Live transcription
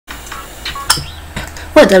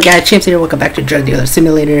What's up guys, Champs here, welcome back to Drug Dealer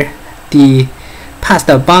Simulator, the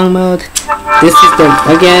pasta bong mode. This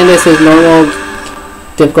is normal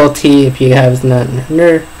difficulty if you have not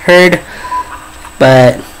heard,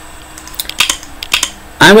 but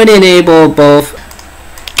I'm going to enable both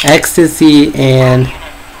ecstasy and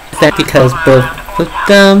that because both of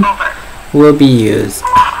them will be used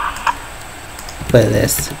for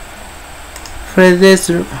this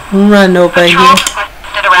run over here.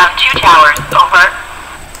 Around 2 towers, over.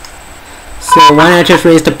 So why not just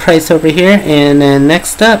raise the price over here, and then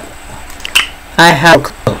next up I have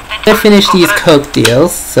coke. I finished these coke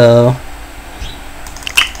deals, so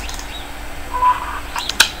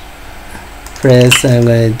first I'm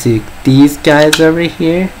going to do these guys over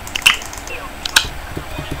here.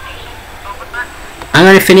 I'm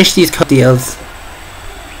going to finish these coke deals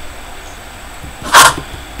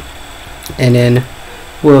and then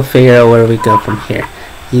we'll figure out where we go from here.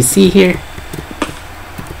 You see here,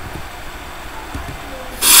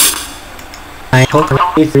 I hope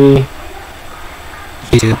 3,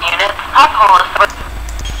 2.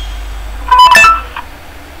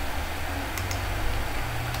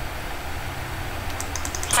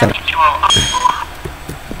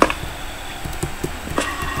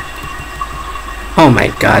 Oh my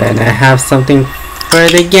god, and I have something for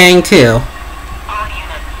the gang too.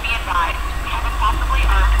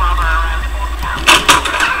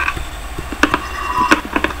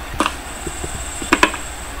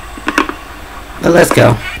 But let's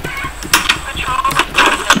go.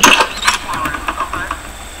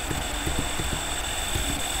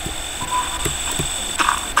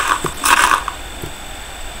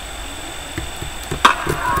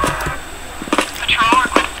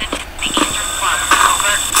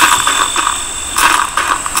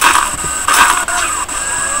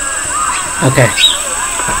 Okay.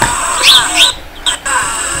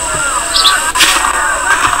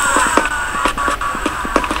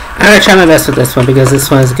 I'm gonna try my best with this one because this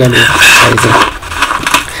one is gonna be crazy.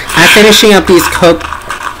 I'm finishing up these coke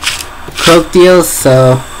deals,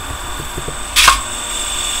 so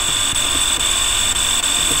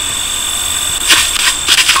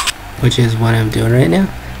which is what I'm doing right now.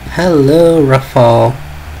 Hello, Rafal.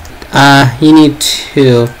 You need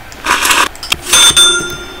to.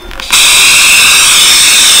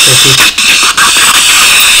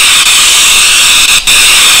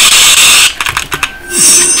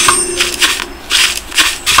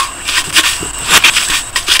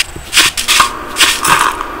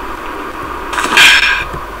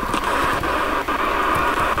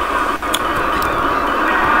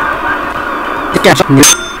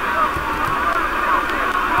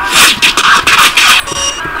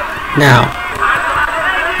 Now,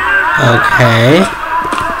 okay.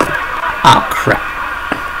 Oh crap!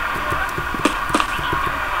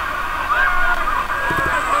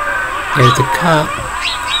 There's a cop.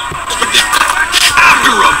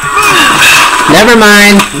 Never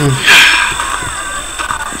mind.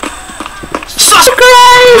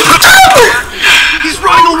 He's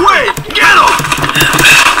running away! Get him!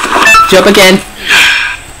 Jump again.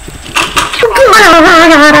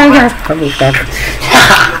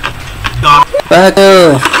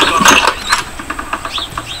 Buckle.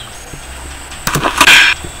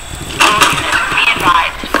 Be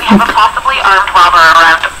advised, we have a possibly armed robber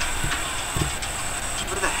around.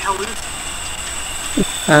 Where the hell is he?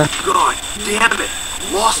 God damn it!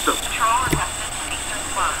 Lost him! Patrol requested to eastern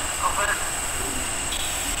close, over.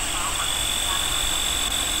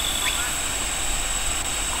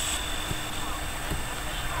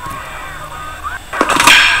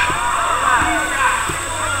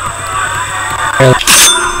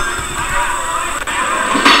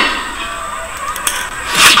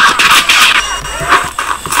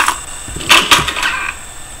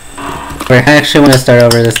 I actually want to start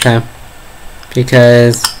over this time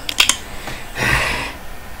because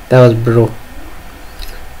that was brutal.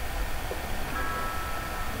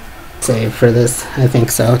 Save for this, I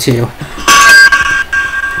think so too.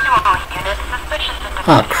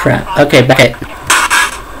 Oh crap. Okay, back it.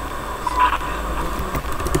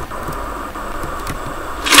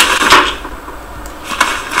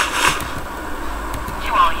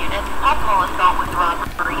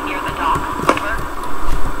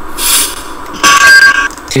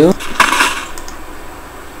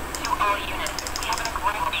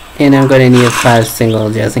 And I'm going to need 5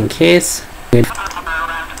 single just in case.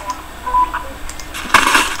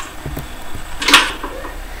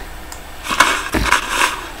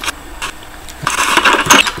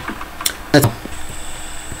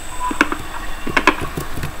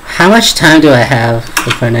 How much time do I have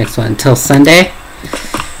for our next one? Till Sunday?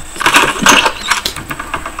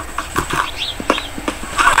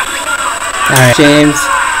 Alright, James.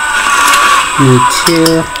 Me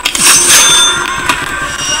too.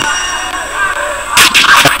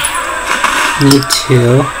 Me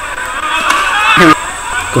too.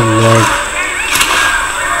 Good lord.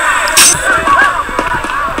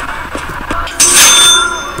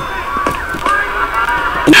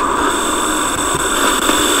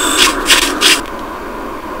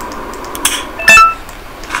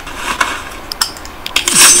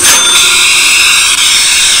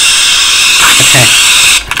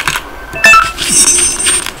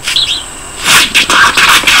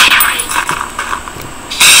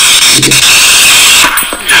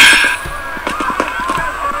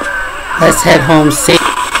 Let's head home safe.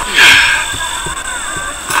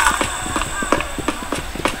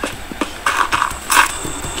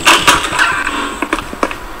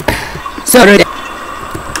 So,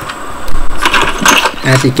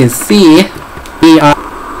 as you can see,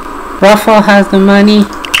 Ruffle has the money.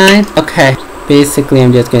 Okay, basically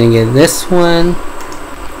I'm just gonna get this one.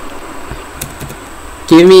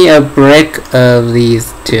 Give me a brick of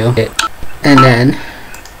these two. And then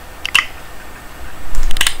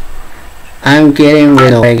I'm getting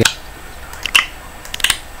rid of it.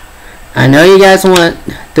 I know you guys want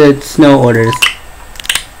the snow orders.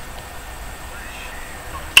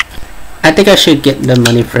 I think I should get the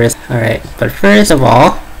money first. Alright, but first of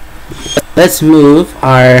all, let's move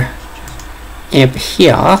our imp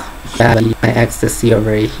here. I have my ecstasy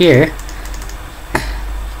over here.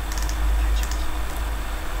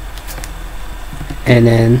 And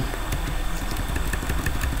then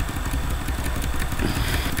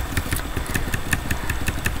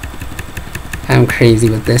I'm crazy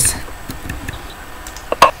with this.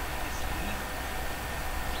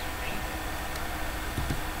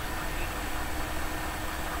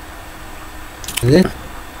 Is it?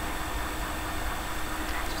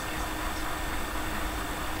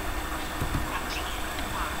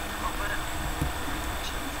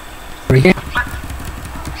 Over here.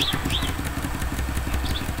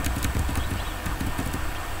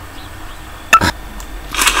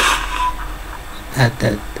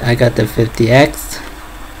 I got the 50x.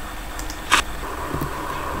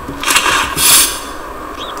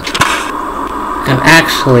 I'm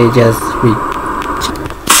actually just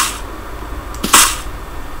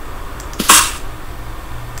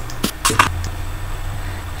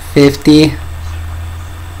 50.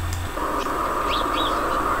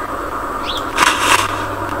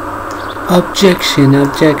 Objection,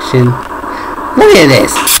 objection. Look at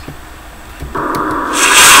this.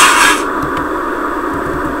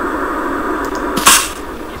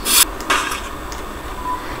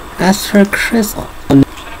 As for Crystal.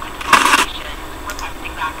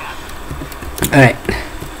 Alright.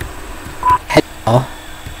 Hello.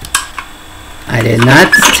 I did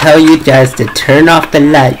not tell you guys to turn off the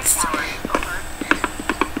lights.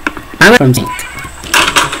 I'm from Zinc,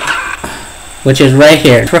 which is right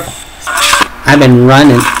here. I've been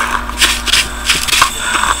running.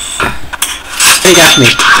 They got me.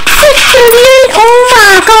 68! Oh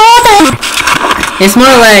my god! It's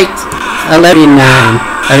more like 11:39.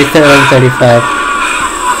 35.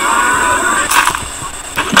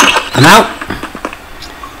 I'm out.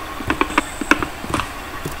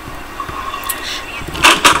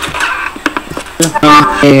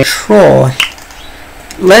 A troll.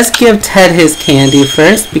 Let's give Ted his candy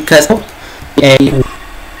first because yeah,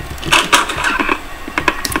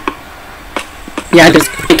 I just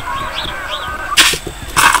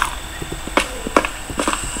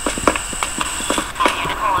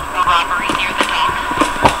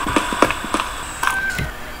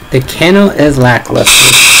the kennel is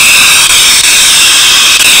lackluster.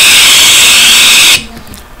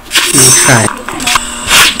 Let's try.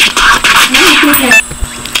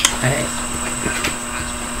 Alright.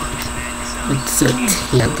 It's a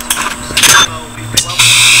 10.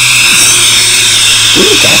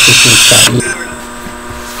 Ooh, that's a good start.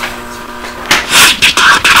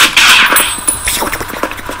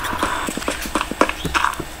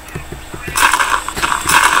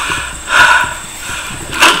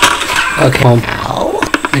 Okay, now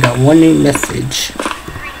I got one new message.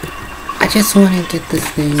 I just want to get this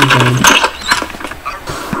thing done.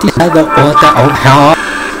 The other order of how?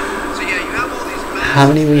 How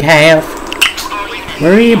many we have?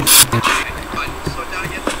 Where are you?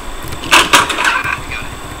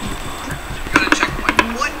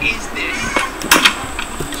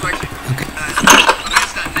 Okay.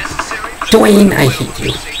 Dwayne, I hate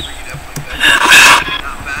you.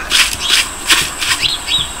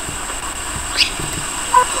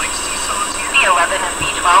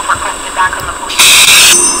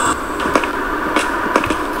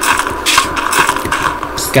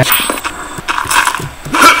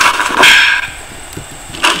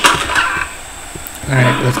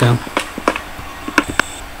 let's go.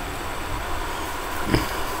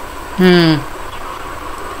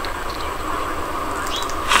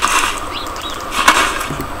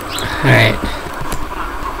 Alright.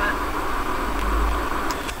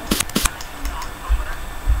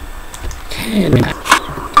 Okay,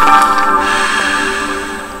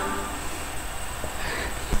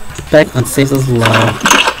 respect on sales is low.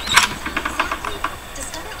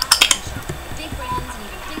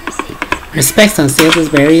 Respect on sales is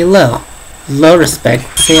very low. Low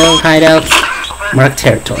respect. Sale hideouts. Mark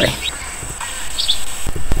territory.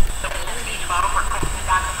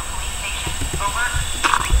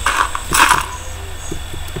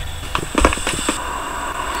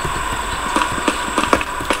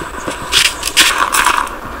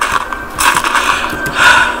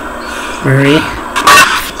 Murray.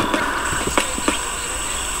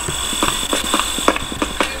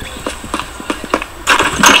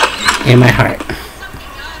 In my heart.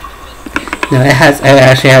 No, it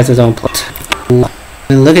actually has its own plot.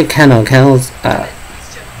 Look at Kennel. Kennel's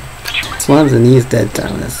slums and knees dead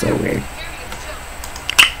down. That's so weird.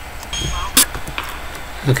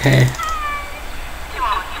 Okay.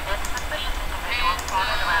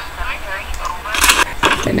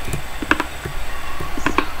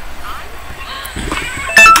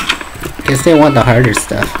 Guess they want the harder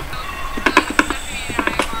stuff.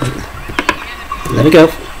 Let me go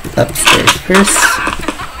upstairs first.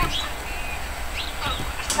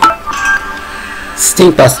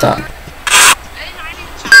 Stink bus stop.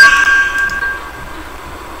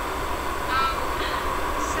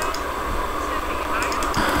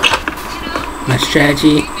 My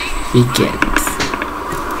strategy begins.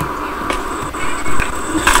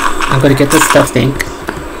 I'm gonna get this stuff stink.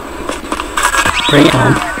 Bring it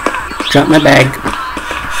home. Drop my bag.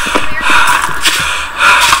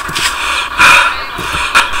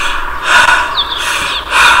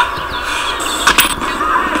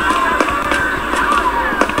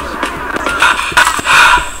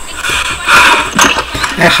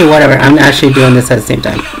 Actually, whatever. I'm actually doing this at the same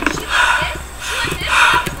time.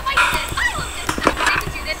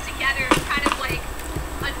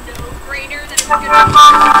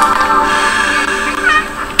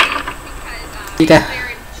 Yeah.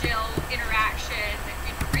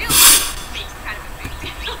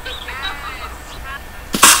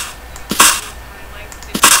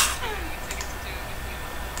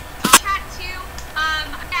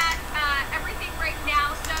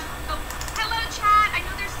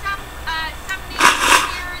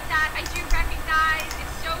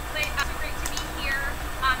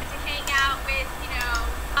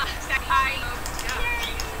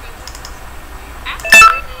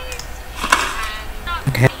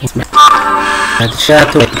 Okay, I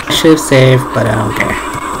shot to it. Should save, but I don't care.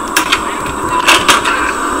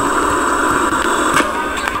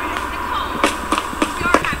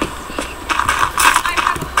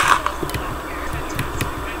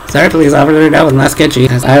 Sorry, police officer, that was not sketchy.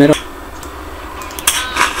 I don't.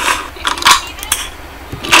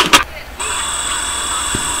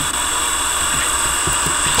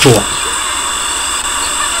 Cool.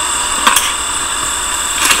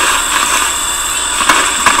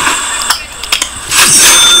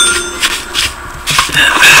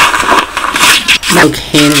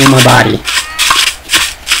 Cocaine in my body.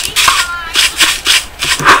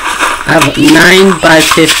 I have 9 by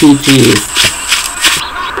 50 G's.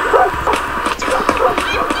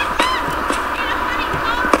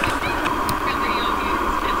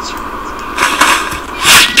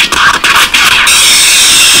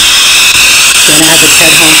 Then I have to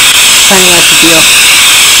head home. Finding out the deal.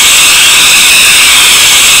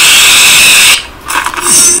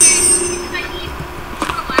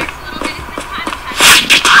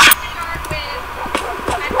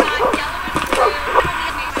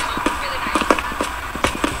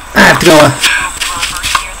 I have to go.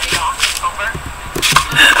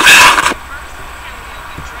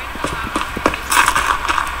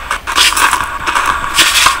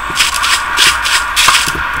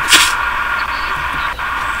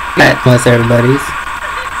 That was everybody's.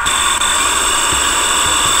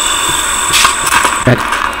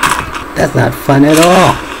 That's not fun at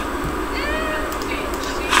all.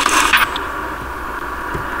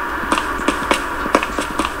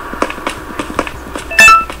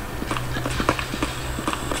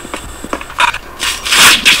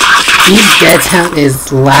 Dead Town is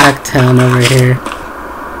Locktown over here.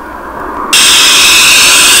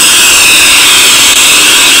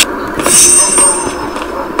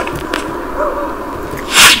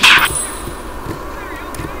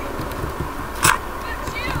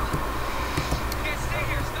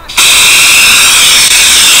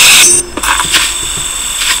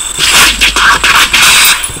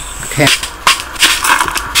 Okay.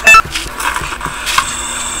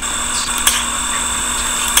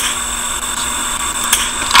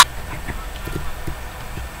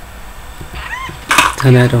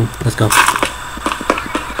 Tornado, let's go.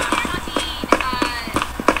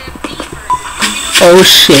 Oh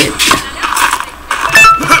shit.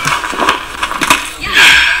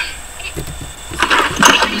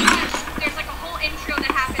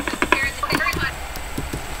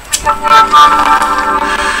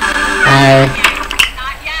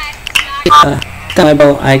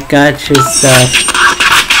 I got your stuff.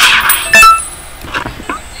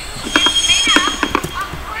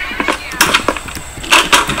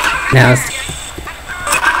 Now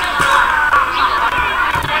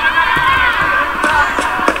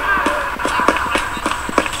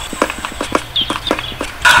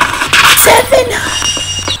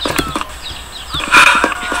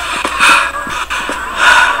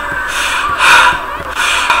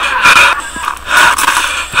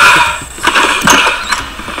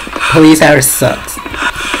police hours sucks.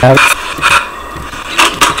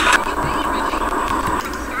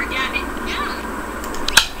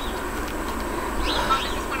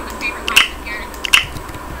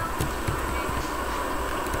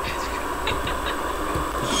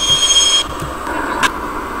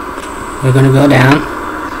 We're gonna go down.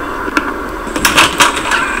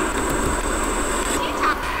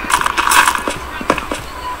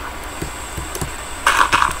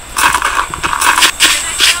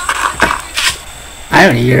 I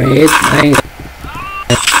don't hear it.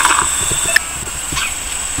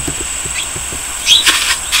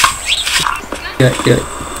 Do it, do it.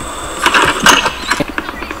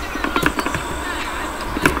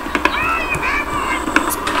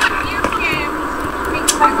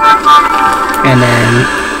 And then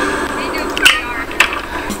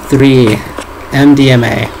 3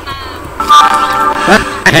 MDMA. What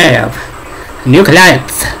I have new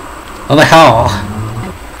clients over here.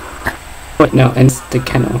 Wait, no, and it's the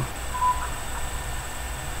kennel.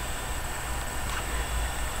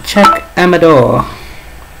 Check Amador.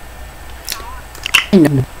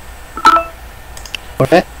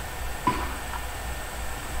 What?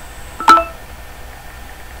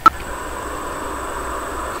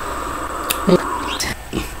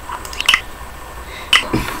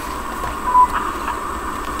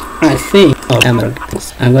 I think. Oh, Amador.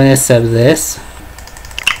 I'm gonna sub this.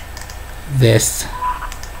 This.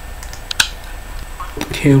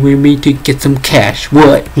 Okay, we need to get some cash.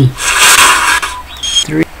 What? 3.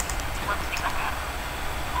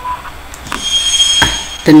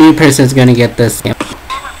 The new person's gonna get this.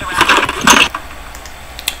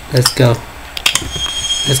 Let's go.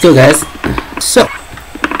 Let's go, guys. So,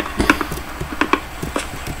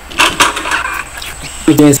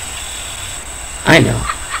 I know.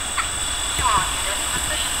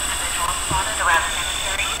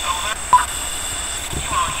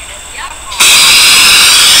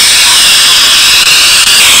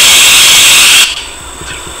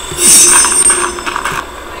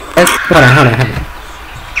 Hold on.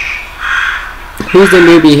 Who's the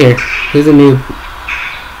newbie here? Who's the noob?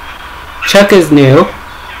 Chuck is new.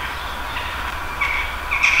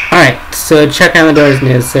 Alright, so Chuck Amador is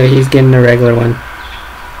new, so he's getting a regular one.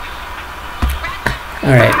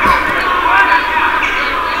 Alright.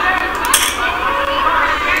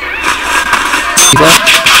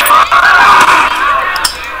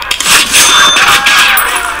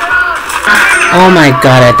 Oh my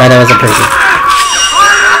god, I thought that was a person.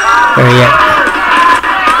 Where are you at?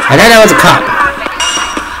 I thought that was a cop.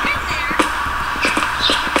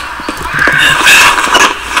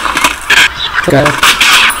 Got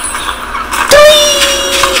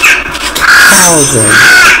 3,000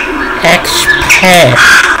 XP.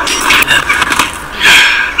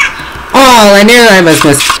 Oh, I knew I was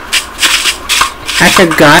miss. I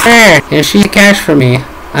forgot her. And she cashed for me.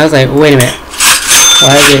 I was like, wait a minute.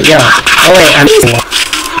 Why is it yellow? Oh wait, I'm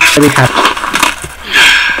let me have.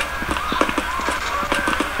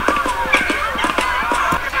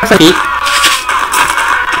 Feet.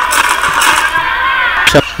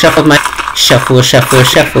 Shuffle my shuffle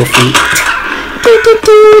feet.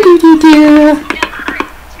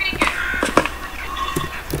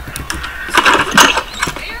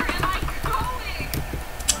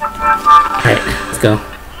 Alright, let's go.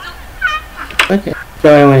 Okay, what do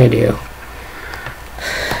I want to do?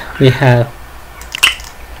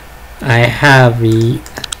 I have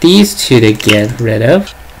these two to get rid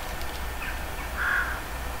of.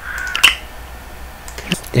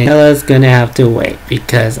 Daniela's gonna have to wait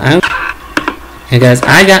because I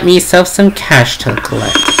got myself some cash to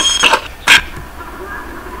collect.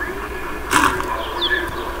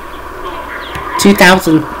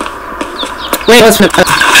 $2,000. Wait, what's 2,000,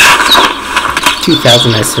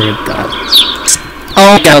 I swear to God.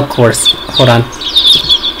 Oh, yeah, of course. Hold on.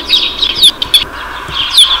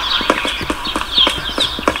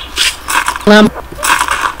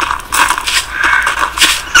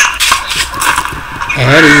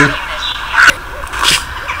 Eddie.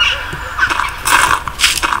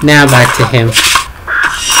 Now back to him.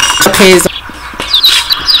 Okay,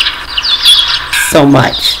 so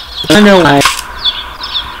much. I don't know why.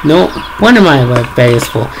 No, one of my webberries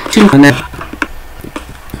full. Two on that.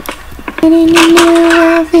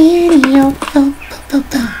 Video.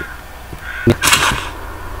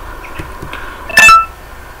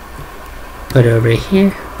 Put it over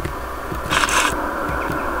here.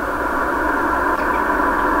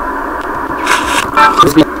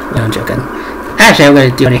 No, I'm joking. Actually, I'm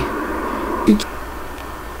gonna do it.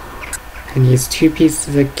 And use 2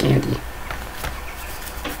 pieces of candy.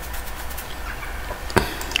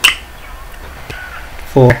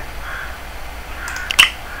 Four.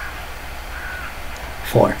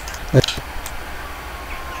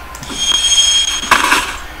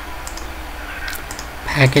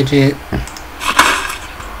 Package it.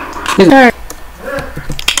 Okay.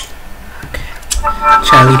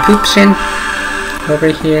 Charlie Poopshin over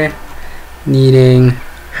here. Needing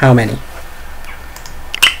how many?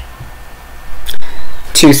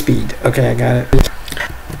 2 speed. Okay, I got it.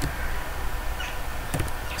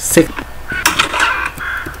 6.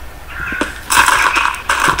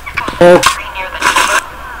 Oh.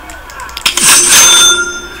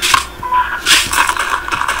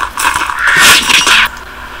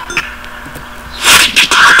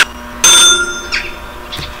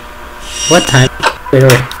 What time? Wait.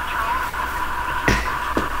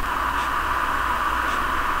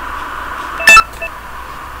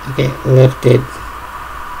 Okay, lifted.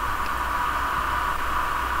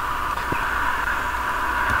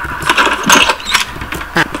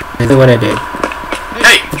 That's what I did.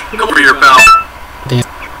 Hey, come over here, pal. Damn.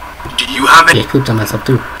 Do you have any? I pooped on myself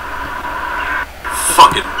too.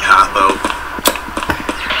 Fucking patho.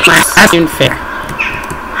 That's unfair.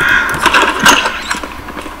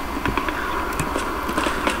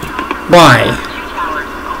 Why?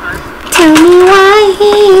 Tell me why he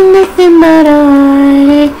ain't nothing but a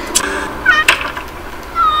heartache.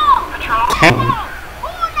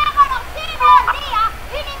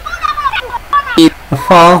 A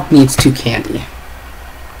fall needs 2 candy.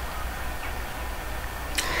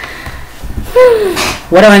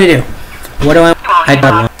 What do I want to do? What do I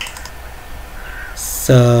don't know.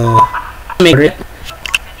 So make it.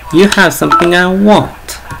 You have something I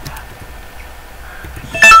want.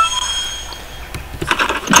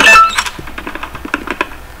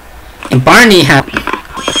 And Barney had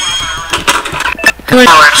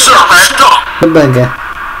the burger.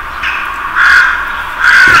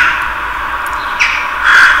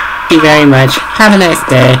 Thank you very much. Have a nice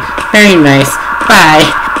day. Very nice. Bye.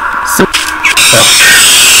 So oh.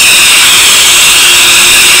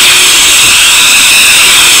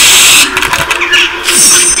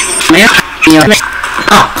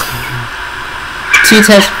 2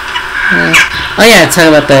 tests. Oh yeah, talk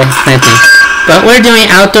about the planting. But we're doing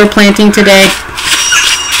outdoor planting today.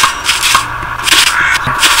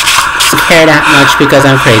 Don't care that much because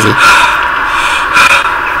I'm crazy.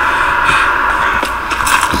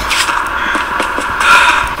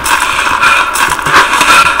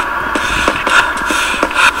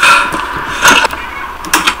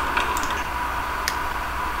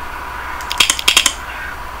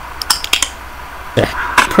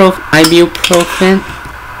 Ibuprofen.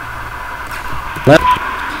 Well,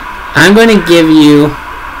 I'm going to give you.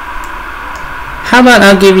 How about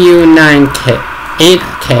I'll give you 9K,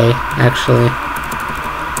 8K actually.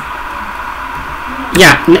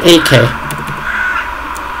 Yeah, 8K.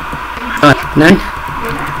 950.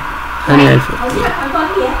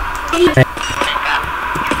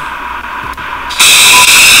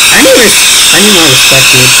 I need more respect,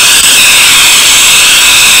 dude.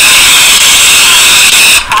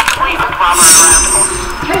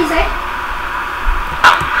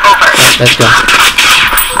 Let's go.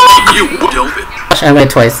 You dope it. I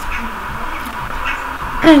went twice.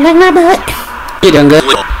 I like my butt. You doing good?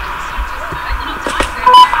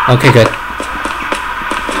 Okay, good.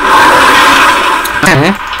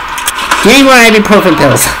 Give me more ibuprofen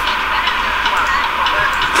pills.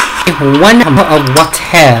 1 of what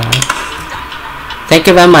hell? Thank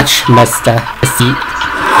you very much, Mr.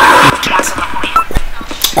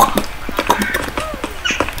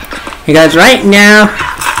 You guys, right now,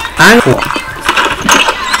 I'm cool.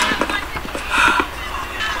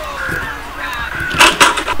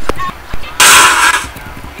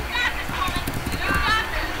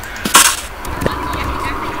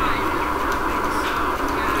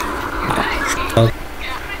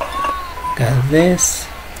 Got this.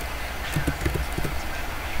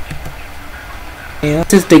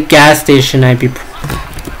 This is the gas station. I'd be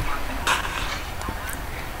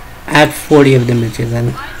add 40 of them into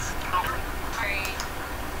then.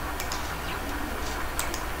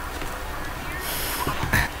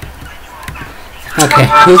 Okay,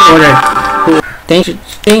 who's ordered?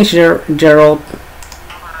 Thanks, Gerald.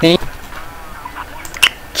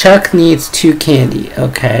 Chuck needs 2 candy.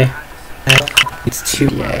 Okay. It's 2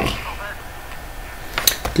 DMA.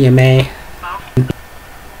 DMA.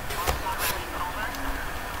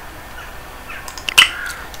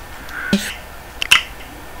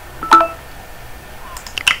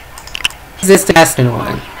 Is this the Aston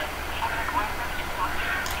one?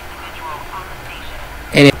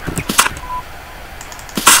 It is.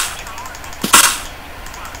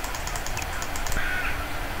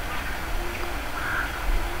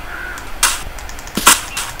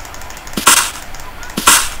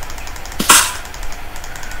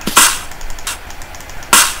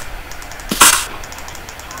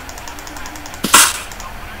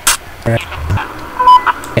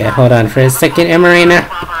 Okay, hold on for a second, Emarina.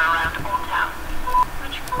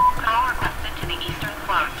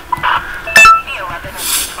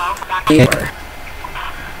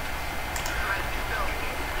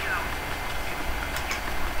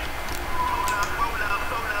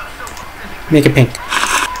 Make it pink.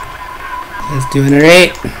 Let's do an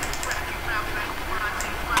array.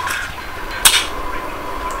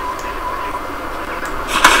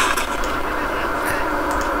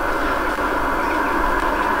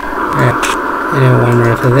 One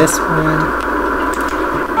more for this one.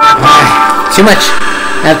 Too much!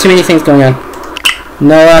 I have too many things going on.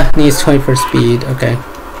 Noah needs 20 for speed. Okay.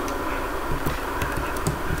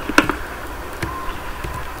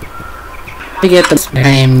 To get the I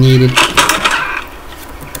am needed.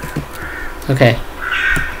 Okay.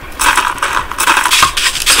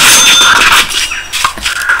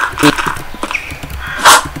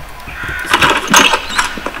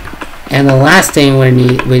 And the last thing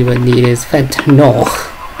we would need is fentanyl,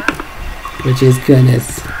 which is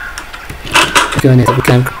goodness.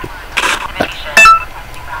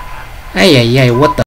 Ay, what the?